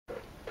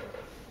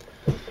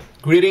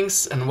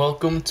Greetings and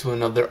welcome to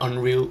another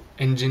Unreal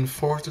Engine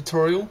 4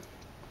 tutorial.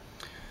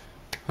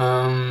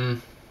 I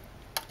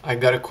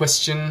got a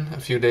question a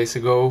few days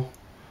ago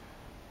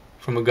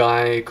from a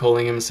guy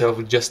calling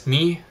himself Just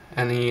Me,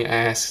 and he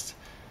asked,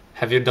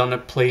 have you done a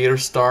player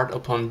start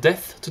upon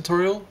death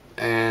tutorial?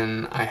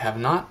 And I have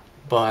not,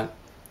 but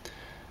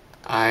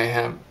I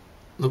have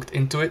looked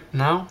into it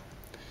now.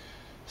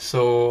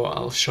 So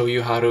I'll show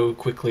you how to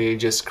quickly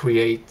just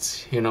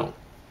create,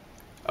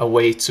 a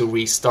way to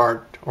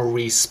restart or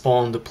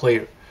respawn the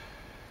player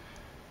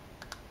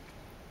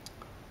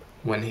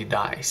when he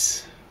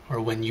dies or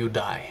when you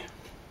die.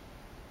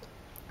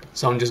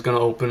 So I'm just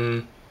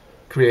gonna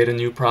create a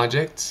new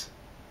project.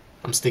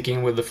 I'm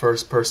sticking with the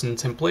first person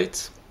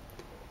template.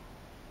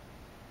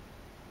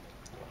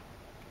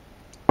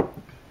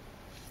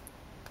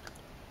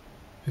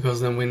 Because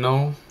then we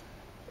know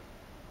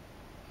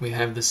we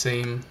have the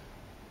same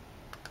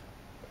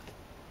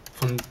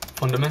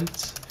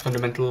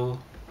fundamental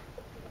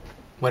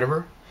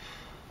whatever.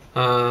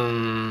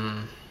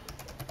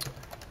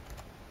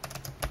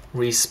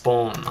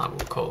 Respawn, I will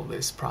call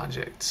this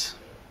project.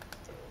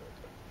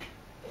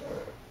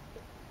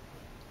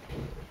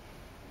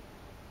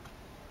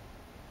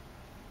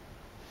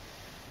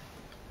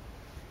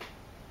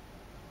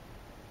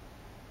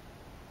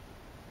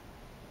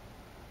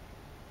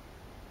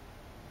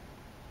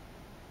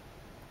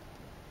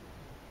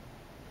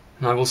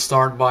 And I will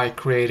start by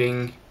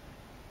creating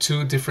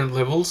 2 different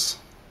levels,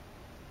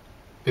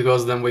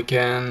 because then we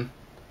can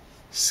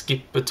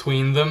skip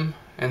between them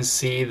and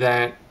see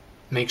that,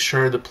 make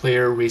sure the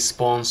player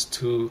respawns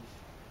to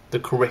the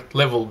correct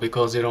level,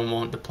 because you don't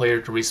want the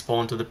player to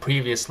respawn to the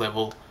previous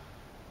level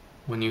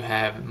when you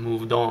have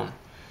moved on.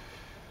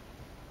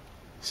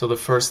 So the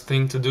first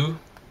thing to do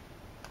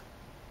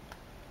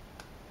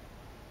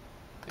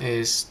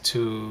is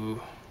to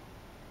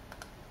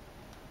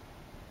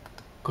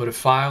go to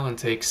File and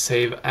take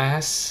Save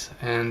As,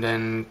 and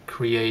then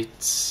create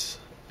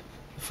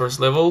the first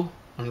level.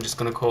 I'm just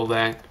gonna call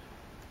that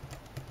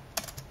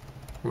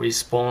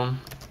Respawn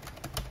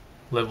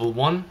Level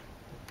 1,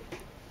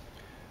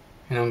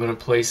 and I'm gonna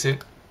place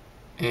it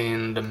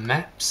in the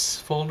Maps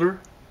folder.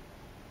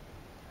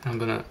 I'm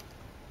gonna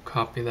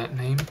copy that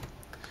name,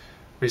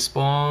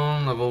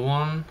 Respawn Level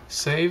 1,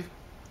 save.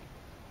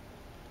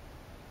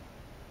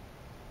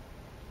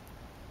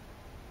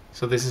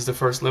 So this is the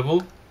first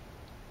level,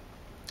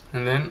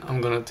 and then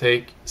I'm gonna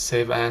take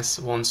Save As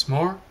once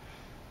more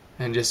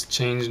and just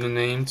change the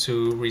name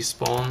to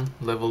Respawn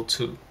Level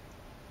 2.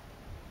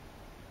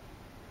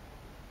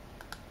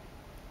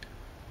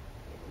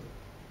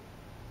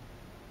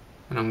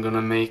 And I'm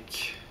gonna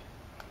make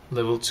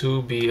level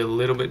 2 be a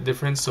little bit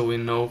different, so we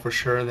know for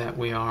sure that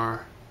we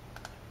are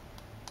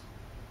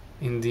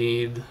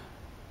indeed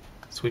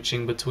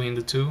switching between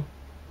the two.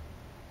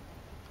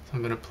 So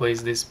I'm gonna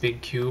place this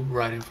big cube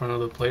right in front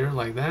of the player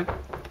like that,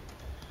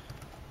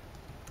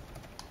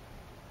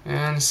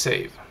 and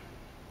save.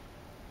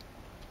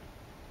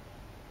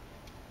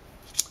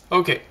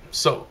 Okay,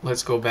 so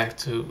let's go back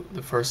to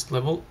the first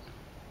level,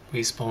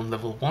 Respawn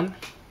Level 1.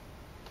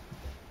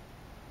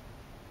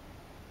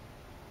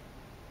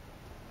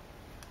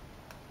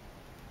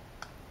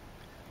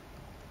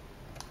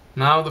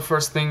 Now the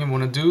first thing you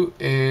want to do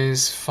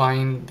is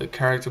find the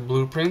character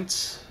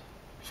blueprint,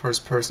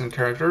 first person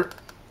character,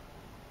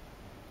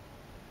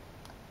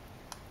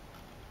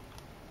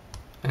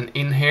 and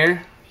in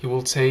here you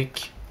will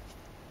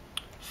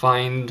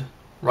find,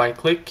 right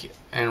click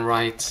and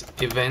write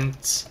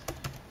event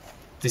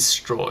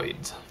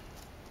destroyed.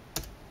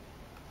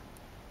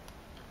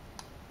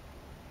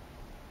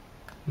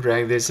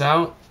 Drag this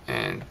out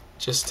and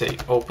just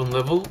take open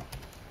level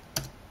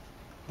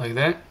like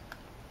that.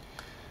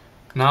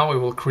 Now we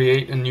will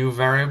create a new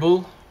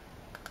variable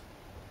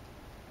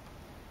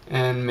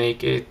and make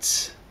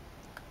the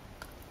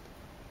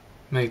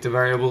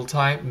variable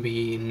type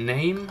be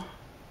name,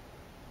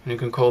 and you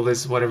can call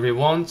this whatever you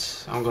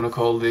want. I'm gonna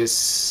call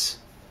this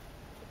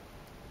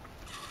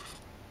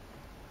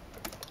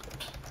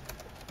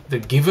the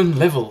given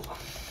level.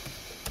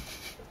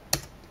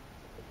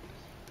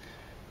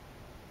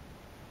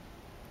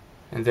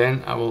 And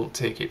then I will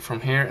take it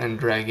from here and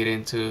drag it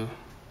into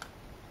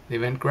the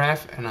event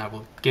graph, and I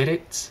will get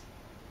it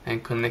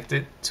and connect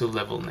it to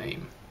level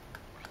name.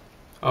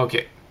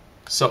 Okay,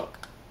 so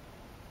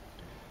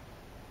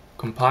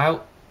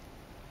compile,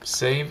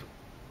 save.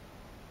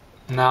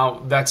 Now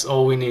that's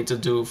all we need to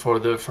do for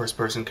the first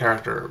person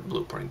character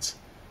blueprints.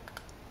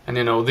 And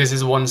this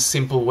is one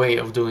simple way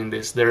of doing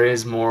this. There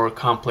is more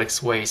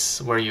complex ways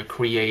where you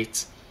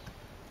create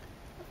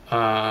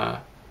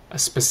a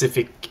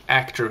specific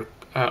actor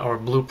or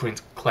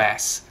blueprint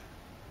class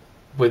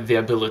with the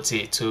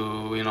ability to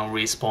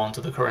respawn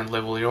to the current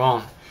level you're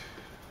on.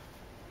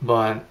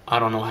 But I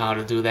don't know how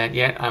to do that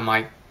yet. I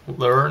might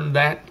learn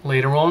that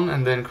later on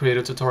and then create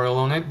a tutorial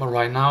on it, but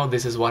right now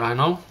this is what I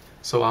know,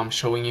 so I'm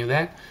showing you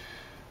that.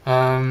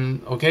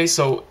 Okay,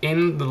 so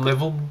in the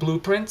level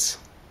blueprints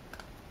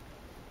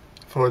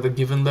for the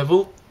given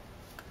level,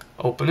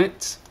 open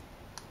it,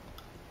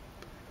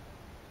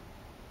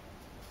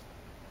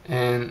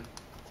 and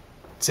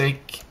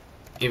take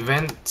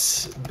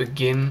event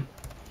begin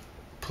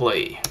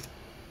play.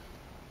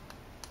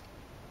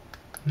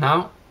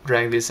 Now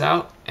drag this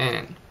out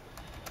and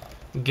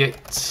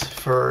get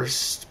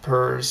first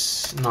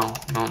person, no,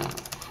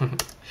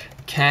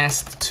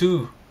 cast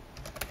to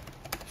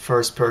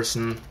first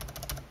person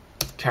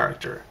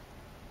character.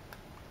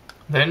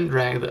 Then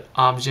drag the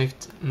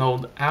object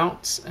node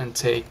out and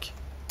take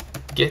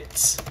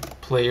get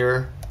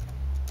player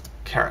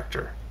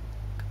character.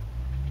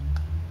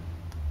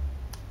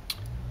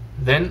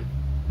 Then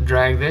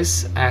drag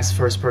this as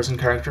first person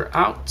character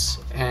out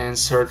and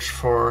search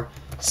for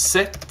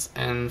set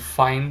and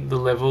find the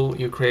level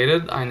you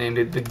created. I named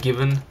it the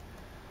given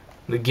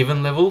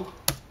level.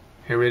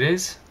 Here it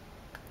is.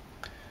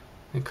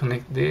 And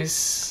connect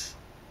this.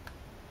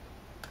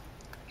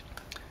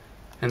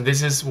 And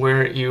this is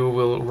where you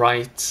will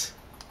write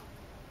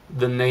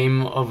the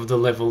name of the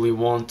level you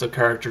want the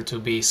character to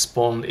be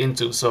spawned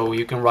into. So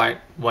you can write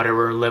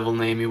whatever level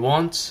name you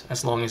want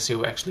as long as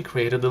you actually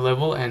created the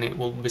level, and it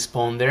will be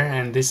spawned there.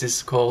 And this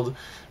is called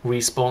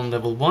respawn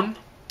level 1.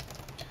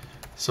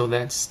 So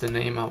that's the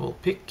name I will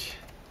pick.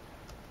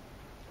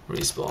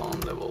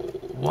 Respawn level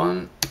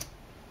 1.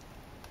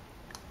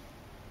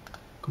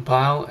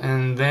 Compile,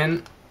 and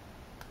then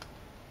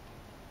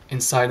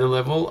inside the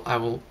level I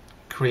will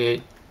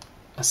create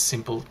a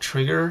simple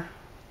trigger,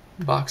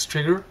 box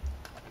trigger.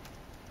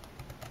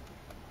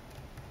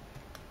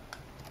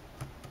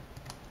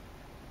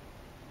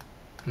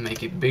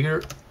 Make it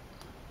bigger.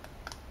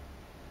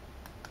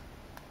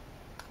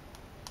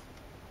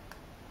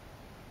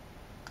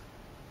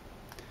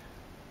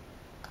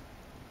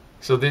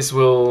 So this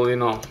will, you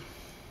know,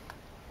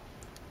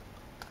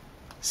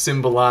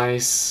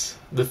 symbolize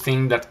the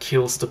thing that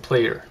kills the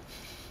player.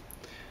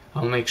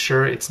 I'll make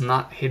sure it's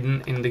not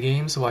hidden in the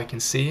game so I can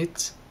see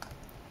it.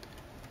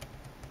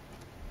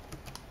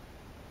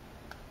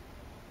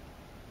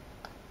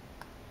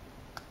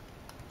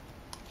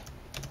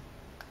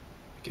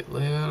 Get a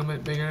little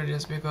bit bigger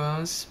just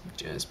because.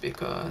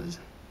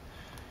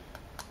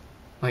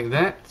 Like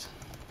that.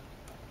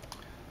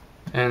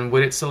 And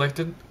with it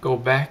selected, go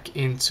back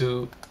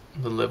into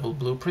the level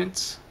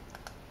blueprint.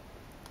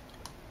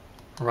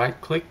 Right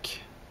click,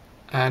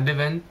 add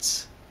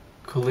event,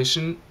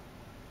 collision,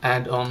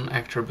 add on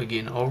actor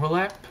begin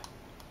overlap.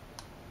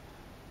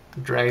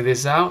 Drag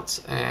this out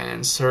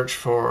and search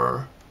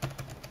for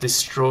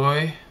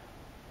destroy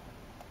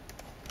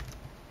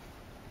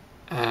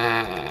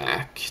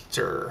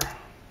actor.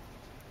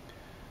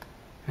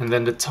 And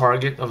then the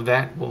target of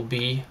that will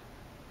be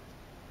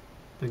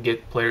the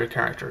get player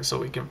character, so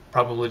we can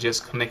probably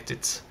just connect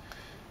it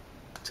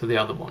to the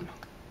other one.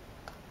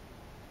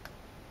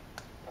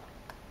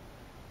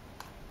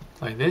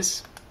 Like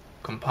this.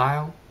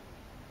 Compile.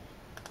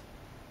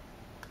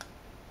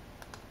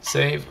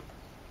 Save.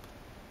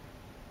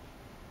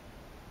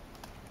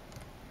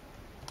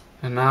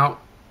 And now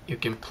you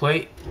can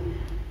play.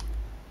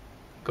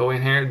 Go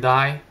in here,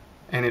 die,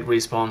 and it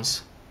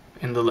respawns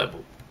in the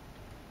level.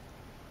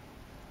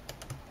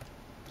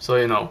 So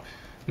you know,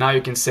 now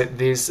you can set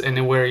this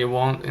anywhere you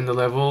want in the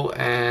level,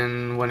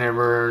 and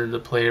whenever the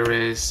player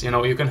is, you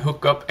know, you can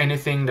hook up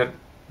anything that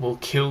will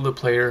kill the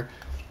player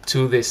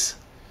to this.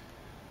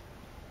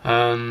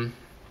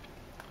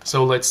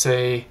 So let's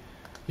say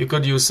you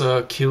could use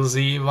a kill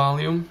Z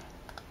volume.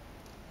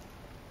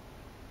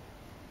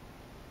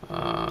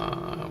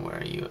 Where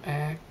are you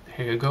at?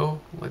 Here you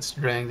go. Let's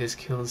drag this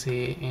kill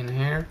Z in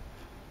here,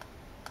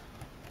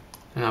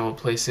 and I will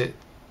place it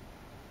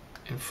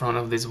in front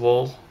of this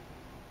wall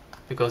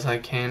because I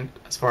can't,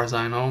 as far as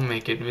I know,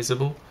 make it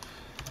visible.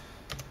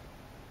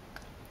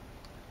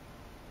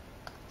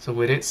 So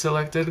with it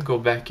selected, go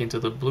back into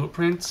the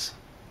blueprints,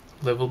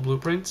 level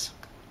blueprints,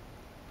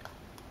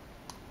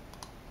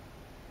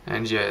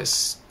 and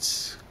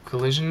just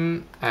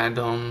collision, add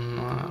on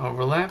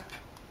overlap.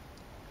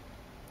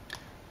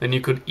 Then you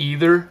could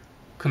either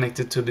connect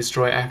it to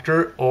destroy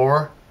actor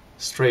or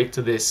straight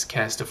to this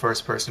cast the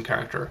first person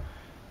character.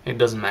 It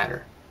doesn't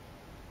matter.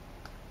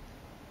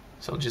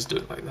 So just do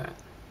it like that.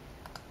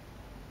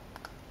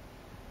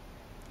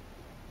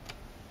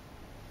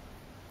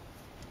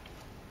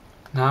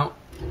 Now,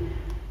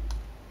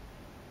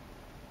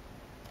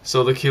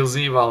 so the kill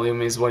Z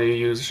volume is what you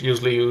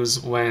usually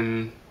use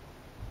when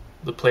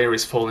the player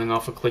is falling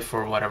off a cliff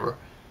or whatever.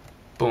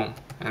 Boom,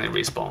 and it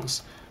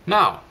respawns.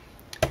 Now,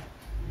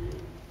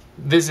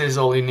 this is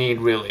all you need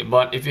really,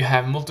 but if you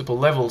have multiple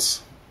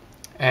levels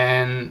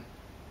and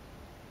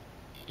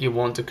you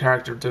want the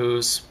character to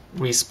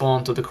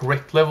respawn to the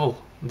correct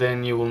level,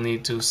 then you will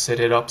need to set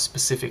it up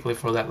specifically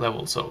for that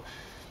level. So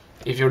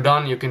if you're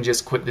done, you can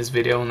just quit this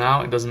video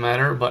now, it doesn't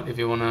matter, but if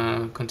you want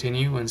to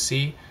continue and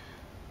see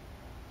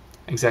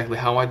exactly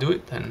how I do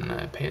it,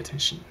 then pay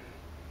attention.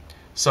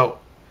 So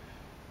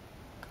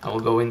I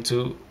will go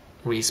into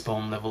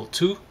respawn level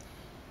 2,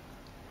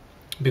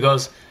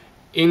 because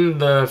in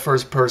the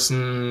first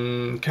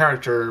person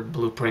character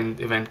blueprint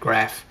event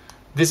graph,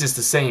 this is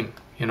the same,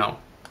 you know,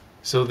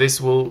 so this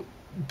will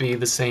be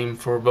the same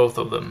for both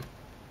of them.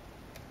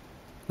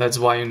 That's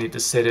why you need to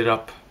set it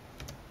up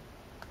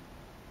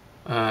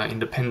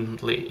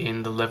independently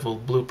in the level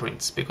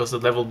blueprints, because the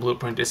level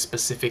blueprint is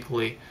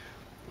specifically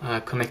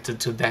connected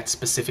to that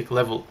specific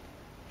level.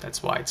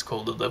 That's why it's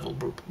called the level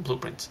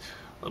blueprint.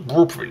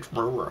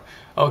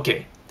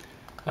 Okay,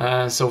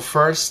 so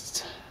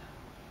first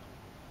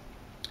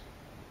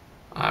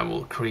I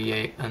will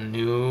create a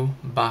new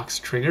box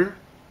trigger,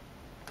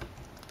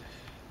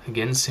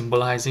 again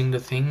symbolizing the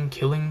thing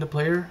killing the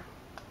player,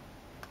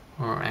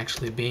 or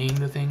actually being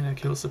the thing that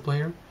kills the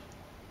player.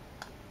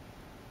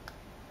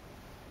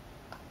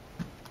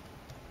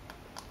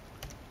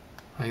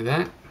 Like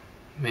that.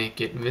 Make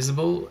it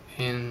visible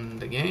in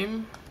the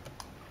game.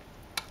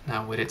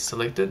 Now with it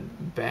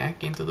selected,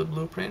 back into the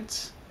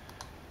blueprints.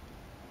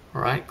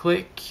 Right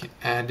click,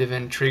 add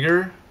event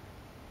trigger,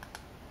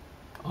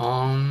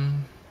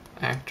 on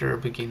actor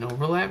begin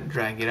overlap,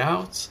 drag it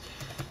out,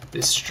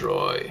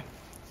 destroy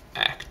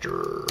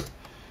actor,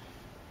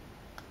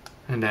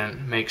 and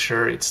then make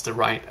sure it's the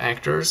right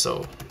actor,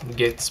 so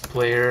get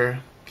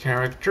player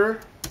character.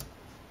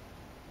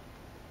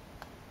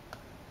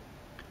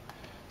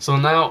 So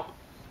now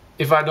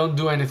if I don't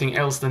do anything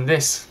else than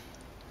this,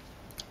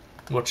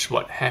 watch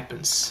what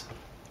happens.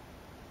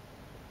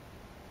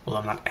 Well,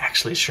 I'm not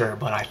actually sure,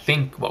 but I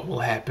think what will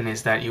happen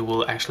is that you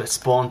will actually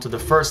spawn to the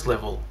first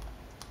level.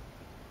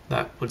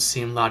 That would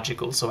seem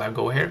logical, so I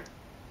go here,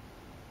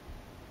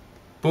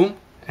 boom,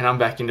 and I'm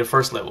back in the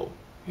first level,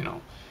 you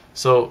know.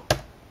 So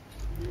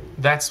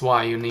that's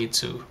why you need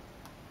to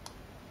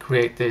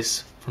create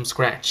this from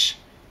scratch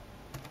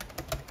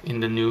in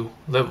the new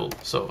level.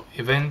 So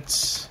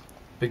events,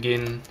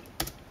 begin,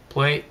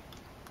 play,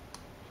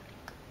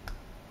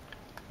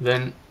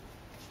 then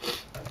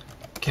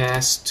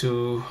cast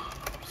to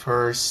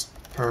first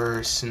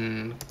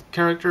person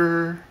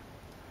character.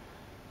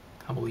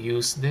 I will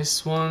use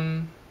this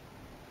one,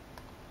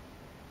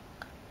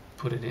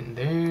 put it in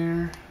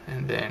there,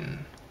 and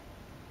then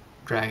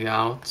drag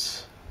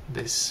out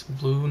this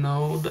blue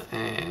node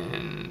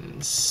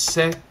and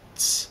set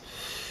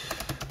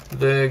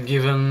the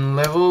given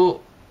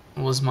level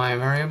was my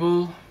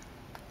variable.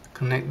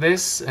 Connect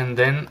this and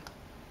then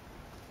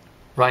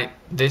write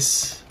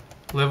this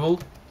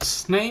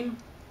level's name,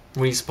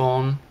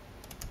 respawn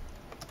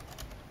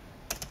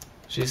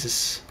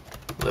Jesus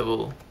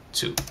level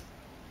 2.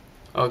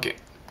 Okay.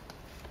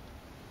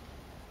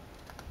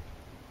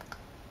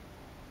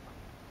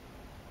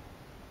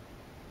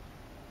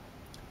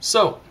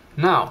 So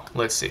now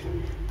let's see.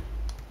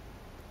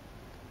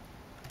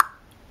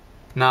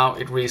 Now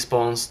it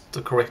respawns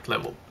the correct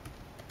level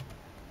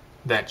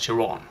that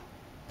you're on.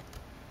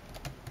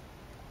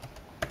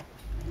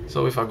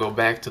 So if I go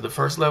back to the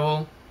first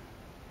level,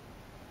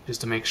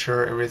 just to make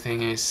sure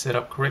everything is set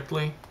up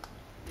correctly,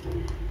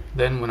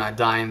 then when I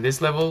die in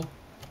this level,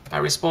 I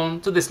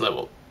respawn to this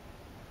level.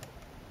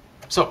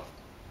 So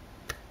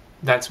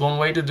that's one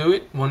way to do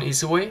it, one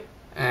easy way.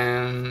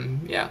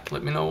 And yeah,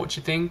 let me know what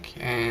you think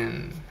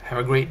and have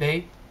a great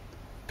day.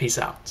 Peace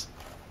out.